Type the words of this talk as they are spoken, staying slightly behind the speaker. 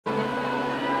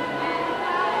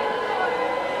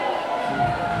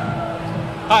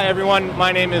Hi everyone,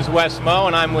 my name is Wes Moe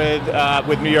and I'm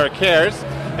with New York Cares.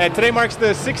 And today marks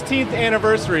the 16th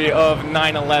anniversary of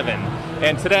 9/11.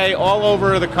 And today all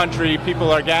over the country people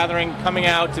are gathering, coming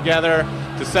out together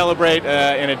to celebrate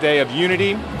in a day of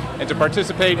unity and to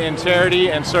participate in charity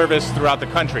and service throughout the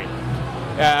country.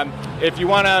 If you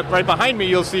want to, right behind me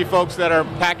you'll see folks that are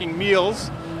packing meals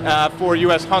for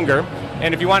U.S. Hunger.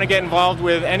 And if you want to get involved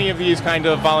with any of these kind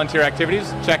of volunteer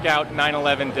activities, check out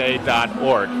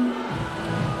 911day.org.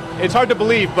 It's hard to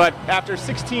believe, but after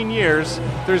 16 years,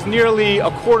 there's nearly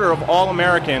a quarter of all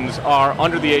Americans are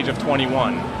under the age of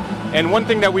 21. And one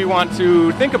thing that we want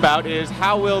to think about is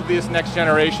how will this next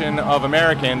generation of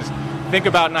Americans think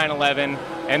about 9/11,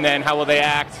 and then how will they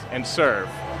act and serve?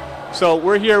 So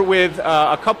we're here with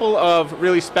a couple of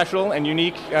really special and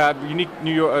unique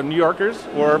New Yorkers,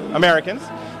 or Americans,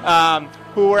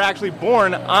 who were actually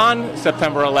born on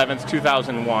September 11th,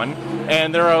 2001.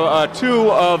 And there are two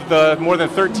of the more than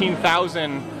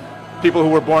 13,000 people who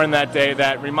were born that day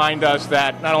that remind us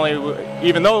that not only,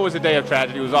 even though it was a day of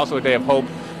tragedy, it was also a day of hope,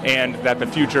 and that the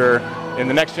future in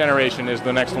the next generation is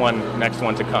the next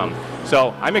one to come.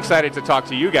 So I'm excited to talk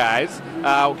to you guys.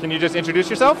 Can you just introduce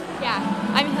yourself? Yeah,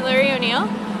 I'm Hillary O'Neill.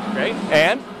 Great.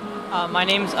 And? My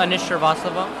name's Anish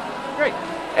Shrivastava. Great.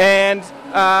 And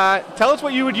tell us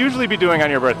what you would usually be doing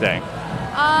on your birthday.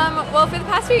 Well, for the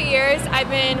past few years, I've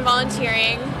been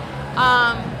volunteering.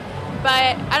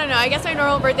 But I don't know, I guess my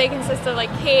normal birthday consists of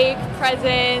like cake,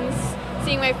 presents,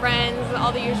 seeing my friends,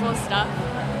 all the usual stuff.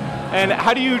 And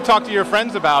how do you talk to your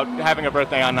friends about having a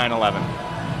birthday on 9/11?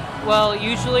 Well,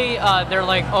 usually they're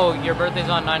like, oh, your birthday's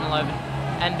on 9/11.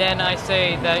 And then I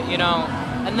say that,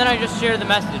 and then I just share the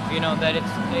message, that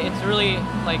it's really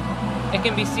like, it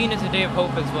can be seen as a day of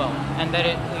hope as well. And that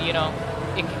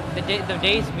the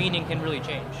day's meaning can really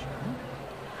change.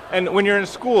 And when you're in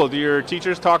school, do your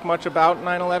teachers talk much about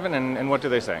 9/11 and what do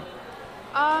they say?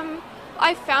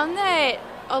 I found that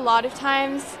a lot of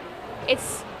times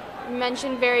it's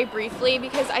mentioned very briefly,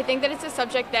 because I think that it's a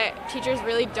subject that teachers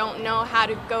really don't know how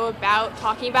to go about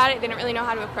talking about it. They don't really know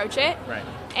how to approach it. Right.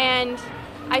 And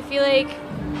I feel like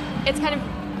it's kind of,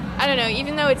 I don't know,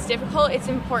 even though it's difficult, it's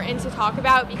important to talk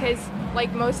about, because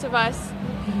like most of us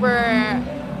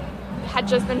had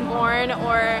just been born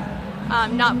or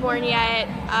not born yet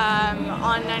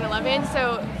on 9/11.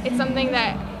 So it's something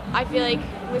that I feel like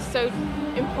was so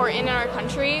important in our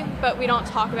country, but we don't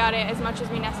talk about it as much as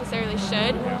we necessarily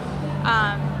should.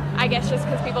 I guess just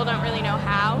because people don't really know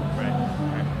how. Right.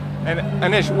 And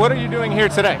Anish, what are you doing here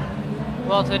today?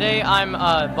 Well, today I'm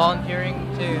volunteering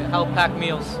to help pack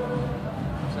meals.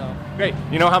 So. Great.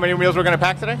 You know how many meals we're going to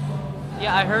pack today?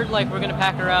 Yeah, I heard like we're going to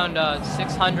pack around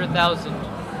 600,000.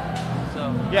 So.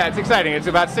 Yeah, it's exciting. It's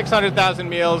about 600,000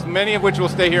 meals, many of which will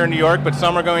stay here in New York, but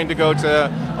some are going to go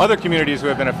to other communities who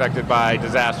have been affected by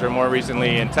disaster, more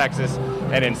recently in Texas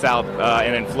and in South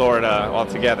and in Florida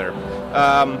altogether.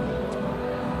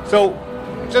 So,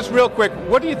 just real quick,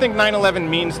 what do you think 9/11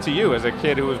 means to you as a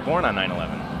kid who was born on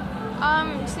 9/11?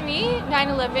 To me,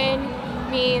 9/11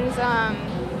 means,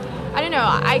 I don't know,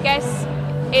 I guess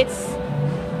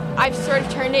I've sort of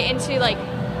turned it into like,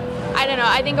 I don't know,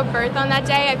 I think a birth on that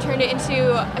day, I've turned it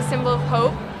into a symbol of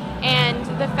hope, and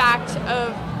the fact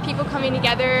of people coming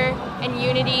together and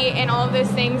unity and all of those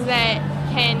things that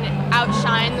can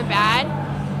outshine the bad.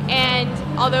 And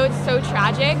although it's so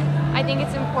tragic, I think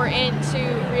it's important to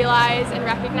realize and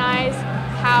recognize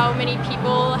how many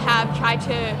people have tried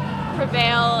to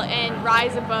prevail and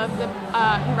rise above the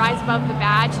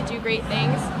bad to do great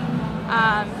things.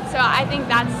 So I think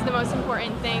that's the most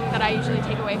important thing that I usually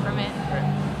take away from it.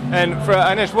 And for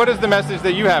Anish, what is the message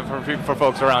that you have for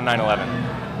folks around 9/11?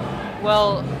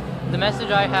 Well, the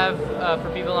message I have for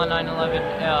people on 9/11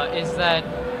 is that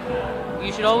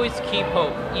you should always keep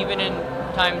hope, even in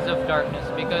times of darkness,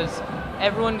 because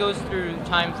everyone goes through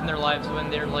times in their lives when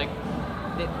they're like,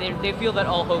 they feel that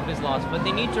all hope is lost. But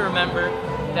they need to remember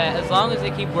that as long as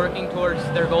they keep working towards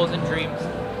their goals and dreams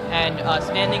and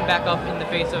standing back up in the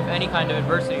face of any kind of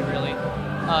adversity, really,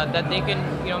 that they can,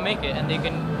 make it and they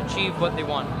can achieve what they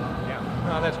want. Yeah,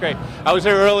 oh, that's great. I was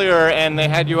here earlier and they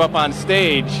had you up on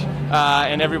stage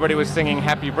and everybody was singing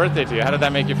 "Happy Birthday" to you. How did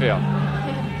that make you feel?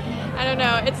 I don't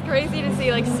know. It's crazy to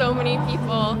see like so many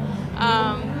people.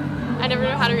 I never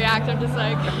know how to react. I'm just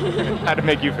like. How did it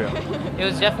make you feel? It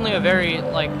was definitely a very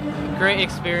great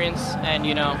experience, and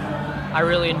I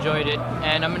really enjoyed it,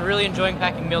 and I'm really enjoying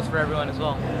packing meals for everyone as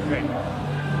well. Great.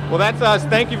 Well, that's us.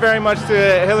 Thank you very much to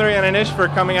Hillary and Anish for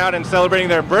coming out and celebrating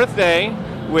their birthday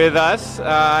with us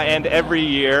and every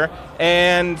year.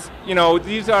 And, you know,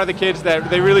 these are the kids that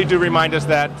they really do remind us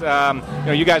that, you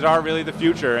know, you guys are really the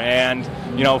future. And,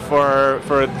 you know, for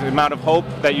the amount of hope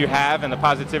that you have and the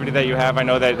positivity that you have, I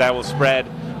know that that will spread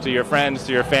to your friends,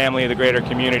 to your family, the greater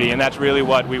community. And that's really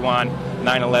what we want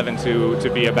 9/11 to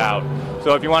be about.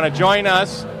 So if you want to join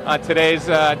us on today's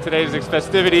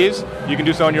festivities, you can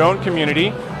do so in your own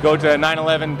community. Go to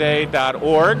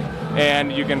 911day.org,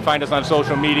 and you can find us on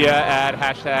social media at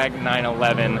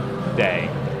 #911day.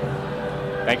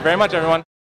 Thank you very much, everyone.